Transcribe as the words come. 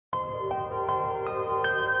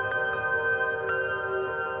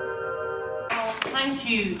Thank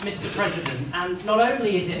you, Mr. President, and not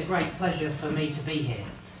only is it a great pleasure for me to be here,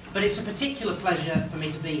 but it's a particular pleasure for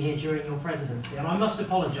me to be here during your presidency, and I must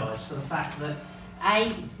apologise for the fact that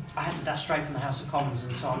A, I had to dash straight from the House of Commons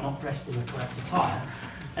and so I'm not dressed in the correct attire,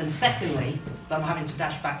 and secondly, that I'm having to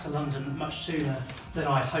dash back to London much sooner than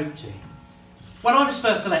I'd hoped to. When I was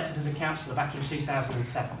first elected as a councillor back in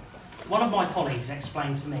 2007, one of my colleagues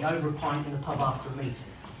explained to me over a pint in a pub after a meeting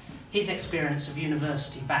his experience of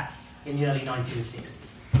university back in the early 1960s.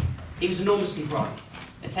 He was enormously bright,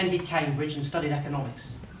 attended Cambridge and studied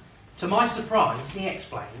economics. To my surprise, he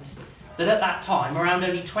explained that at that time around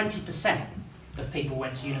only 20% of people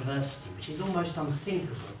went to university, which is almost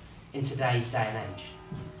unthinkable in today's day and age.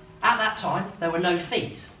 At that time, there were no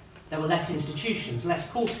fees, there were less institutions, less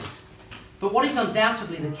courses. But what is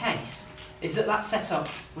undoubtedly the case is that that setup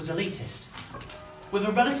was elitist. With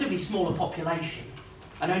a relatively smaller population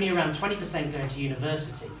and only around 20% going to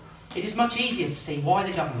university, it is much easier to see why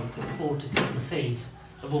the government could afford to cut the fees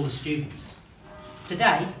of all the students.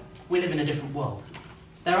 Today, we live in a different world.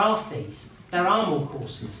 There are fees, there are more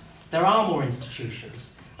courses, there are more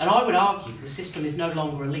institutions, and I would argue the system is no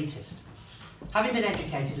longer elitist. Having been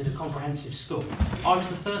educated at a comprehensive school, I was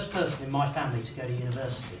the first person in my family to go to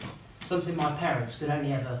university, something my parents could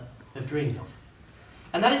only ever have dreamed of.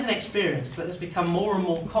 And that is an experience that has become more and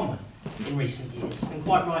more common in recent years, and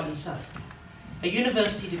quite rightly so. A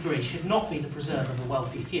university degree should not be the preserve of a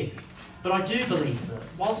wealthy few, but I do believe that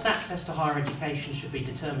whilst access to higher education should be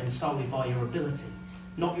determined solely by your ability,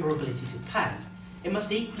 not your ability to pay, it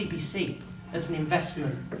must equally be seen as an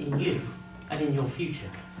investment in you and in your future.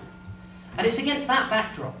 And it's against that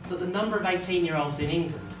backdrop that the number of 18-year-olds in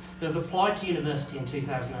England who have applied to university in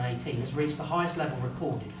 2018 has reached the highest level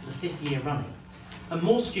recorded for the 5th year running, and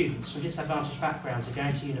more students from disadvantaged backgrounds are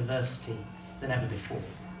going to university than ever before.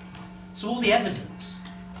 So all the evidence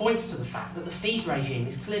points to the fact that the fees regime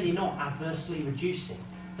is clearly not adversely reducing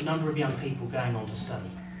the number of young people going on to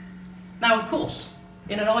study. Now, of course,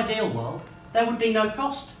 in an ideal world, there would be no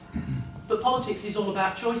cost, but politics is all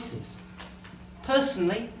about choices.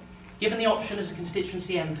 Personally, given the option as a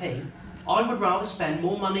constituency MP, I would rather spend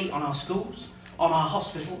more money on our schools, on our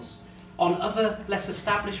hospitals, on other less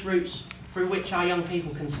established routes through which our young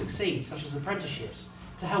people can succeed, such as apprenticeships,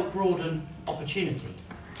 to help broaden opportunity.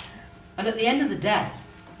 And at the end of the day,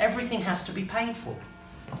 everything has to be paid for.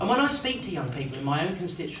 And when I speak to young people in my own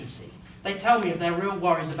constituency, they tell me of their real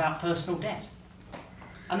worries about personal debt.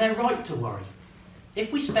 And they're right to worry.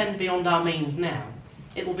 If we spend beyond our means now,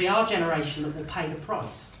 it will be our generation that will pay the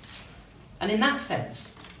price. And in that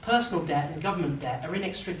sense, personal debt and government debt are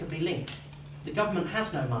inextricably linked. The government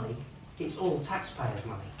has no money, it's all taxpayers'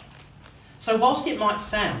 money. So whilst it might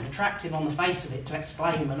sound attractive on the face of it to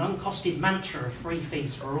exclaim an uncosted mantra of free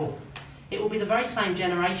fees for all, it will be the very same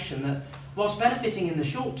generation that, whilst benefiting in the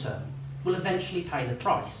short term, will eventually pay the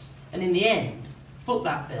price, and in the end, foot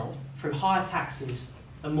that bill through higher taxes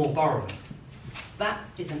and more borrowing. That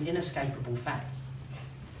is an inescapable fact.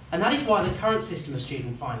 And that is why the current system of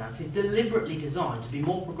student finance is deliberately designed to be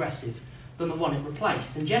more progressive than the one it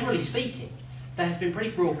replaced. And generally speaking, there has been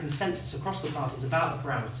pretty broad consensus across the parties about the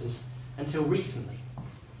parameters until recently.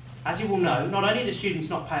 As you will know, not only do students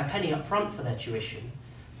not pay a penny up front for their tuition,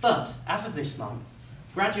 but as of this month,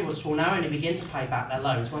 graduates will now only begin to pay back their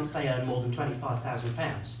loans once they earn more than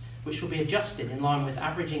 £25,000, which will be adjusted in line with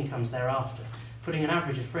average incomes thereafter, putting an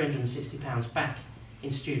average of £360 back in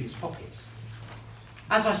students' pockets.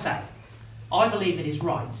 As I say, I believe it is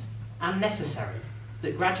right and necessary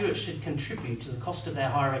that graduates should contribute to the cost of their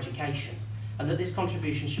higher education, and that this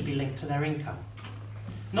contribution should be linked to their income.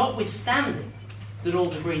 Notwithstanding that all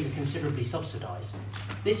degrees are considerably subsidised,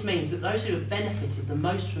 this means that those who have benefited the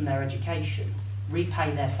most from their education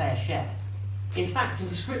repay their fair share. In fact, in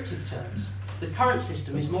descriptive terms, the current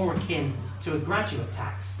system is more akin to a graduate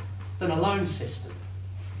tax than a loan system.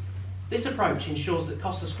 This approach ensures that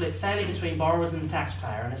costs are split fairly between borrowers and the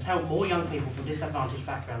taxpayer, and has helped more young people from disadvantaged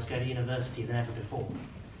backgrounds go to university than ever before.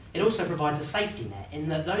 It also provides a safety net in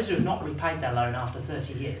that those who have not repaid their loan after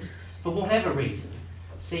 30 years, for whatever reason,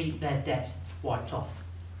 see their debt wiped off.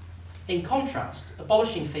 In contrast,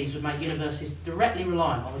 abolishing fees would make universities directly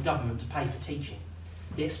reliant on the government to pay for teaching.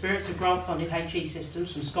 The experience of grant-funded HE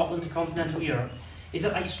systems from Scotland to continental Europe is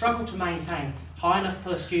that they struggle to maintain high enough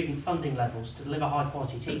per-student funding levels to deliver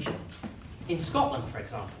high-quality teaching. In Scotland, for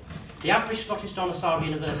example, the average Scottish domiciled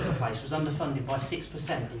university place was underfunded by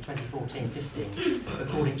 6% in 2014-15,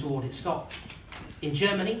 according to Audit Scotland. In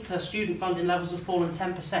Germany, per-student funding levels have fallen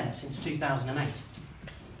 10% since 2008.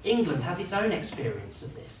 England has its own experience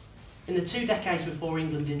of this. In the 2 decades before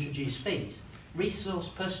England introduced fees, resource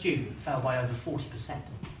per student fell by over 40%.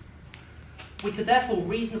 We could therefore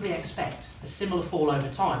reasonably expect a similar fall over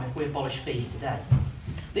time if we abolish fees today.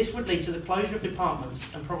 This would lead to the closure of departments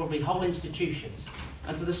and probably whole institutions,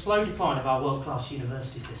 and to the slow decline of our world-class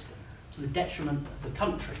university system, to the detriment of the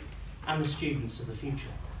country and the students of the future.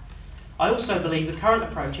 I also believe the current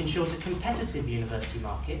approach ensures a competitive university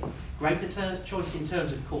market, greater choice in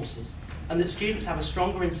terms of courses, and that students have a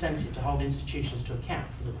stronger incentive to hold institutions to account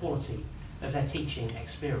for the quality of their teaching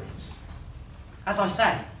experience. As I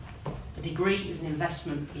say, a degree is an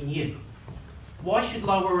investment in you. Why should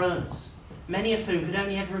lower earners, many of whom could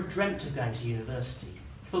only ever have dreamt of going to university,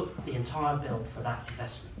 foot the entire bill for that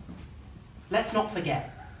investment? Let's not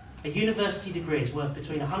forget, a university degree is worth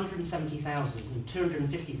between $170,000 and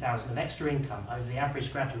 $250,000 of extra income over the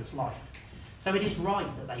average graduate's life. So it is right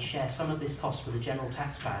that they share some of this cost with the general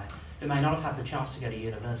taxpayer who may not have had the chance to go to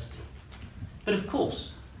university. But of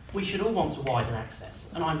course, we should all want to widen access,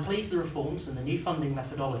 and I'm pleased the reforms and the new funding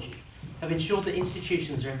methodology have ensured that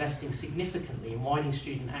institutions are investing significantly in widening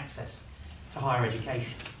student access to higher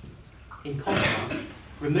education. In contrast,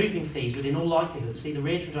 removing fees would in all likelihood see the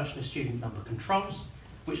reintroduction of student number controls,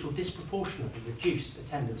 which will disproportionately reduce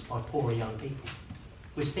attendance by poorer young people.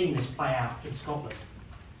 We've seen this play out in Scotland.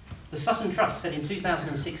 The Sutton Trust said in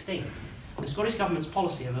 2016 the Scottish Government's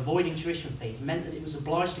policy of avoiding tuition fees meant that it was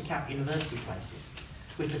obliged to cap university places,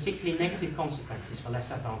 with particularly negative consequences for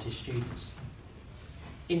less advantaged students.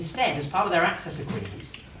 Instead, as part of their access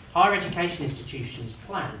agreements, higher education institutions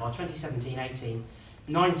planned by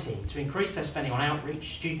 2017-18-19 to increase their spending on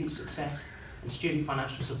outreach, student success and student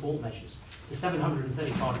financial support measures to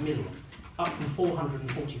 $735 million, up from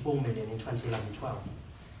 $444 million in 2011-12.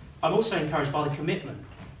 I'm also encouraged by the commitment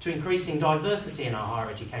to increasing diversity in our higher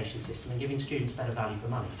education system and giving students better value for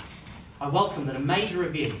money. I welcome that a major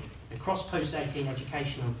review across post-18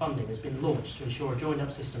 education and funding has been launched to ensure a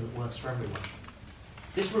joined-up system that works for everyone.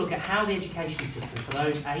 This will look at how the education system for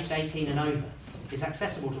those aged 18 and over is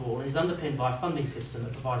accessible to all and is underpinned by a funding system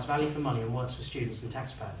that provides value for money and works for students and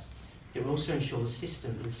taxpayers. It will also ensure the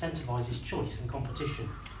system incentivises choice and competition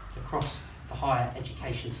across the higher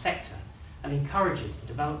education sector and encourages the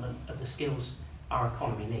development of the skills our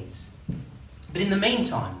economy needs. But in the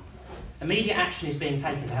meantime, immediate action is being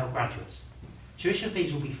taken to help graduates. Tuition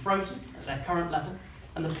fees will be frozen at their current level,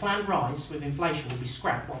 and the planned rise with inflation will be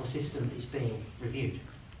scrapped while the system is being reviewed.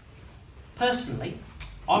 Personally,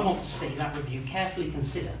 I want to see that review carefully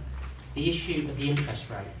consider the issue of the interest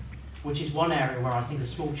rate, which is one area where I think a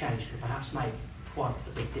small change could perhaps make quite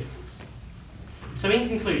a big difference. So in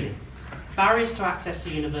concluding, barriers to access to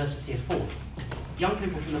university are falling. Young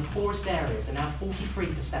people from the poorest areas are now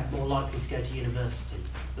 43% more likely to go to university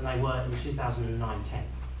than they were in 2009-10.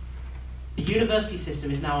 The university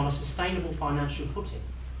system is now on a sustainable financial footing,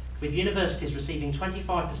 with universities receiving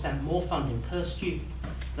 25% more funding per student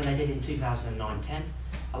than they did in 2009-10,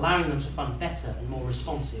 allowing them to fund better and more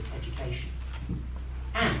responsive education.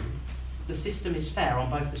 And the system is fair on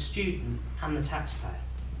both the student and the taxpayer.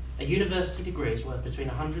 A university degree is worth between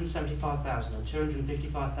 $175,000 and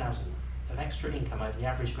 $255,000 of extra income over the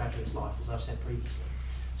average graduate's life, as I've said previously.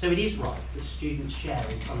 So it is right that students share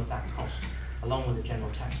in some of that cost, along with the general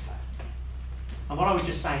taxpayer. And what I would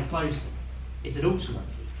just say in closing is that ultimately,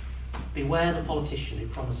 beware the politician who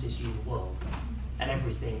promises you the world and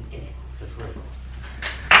everything in it for free.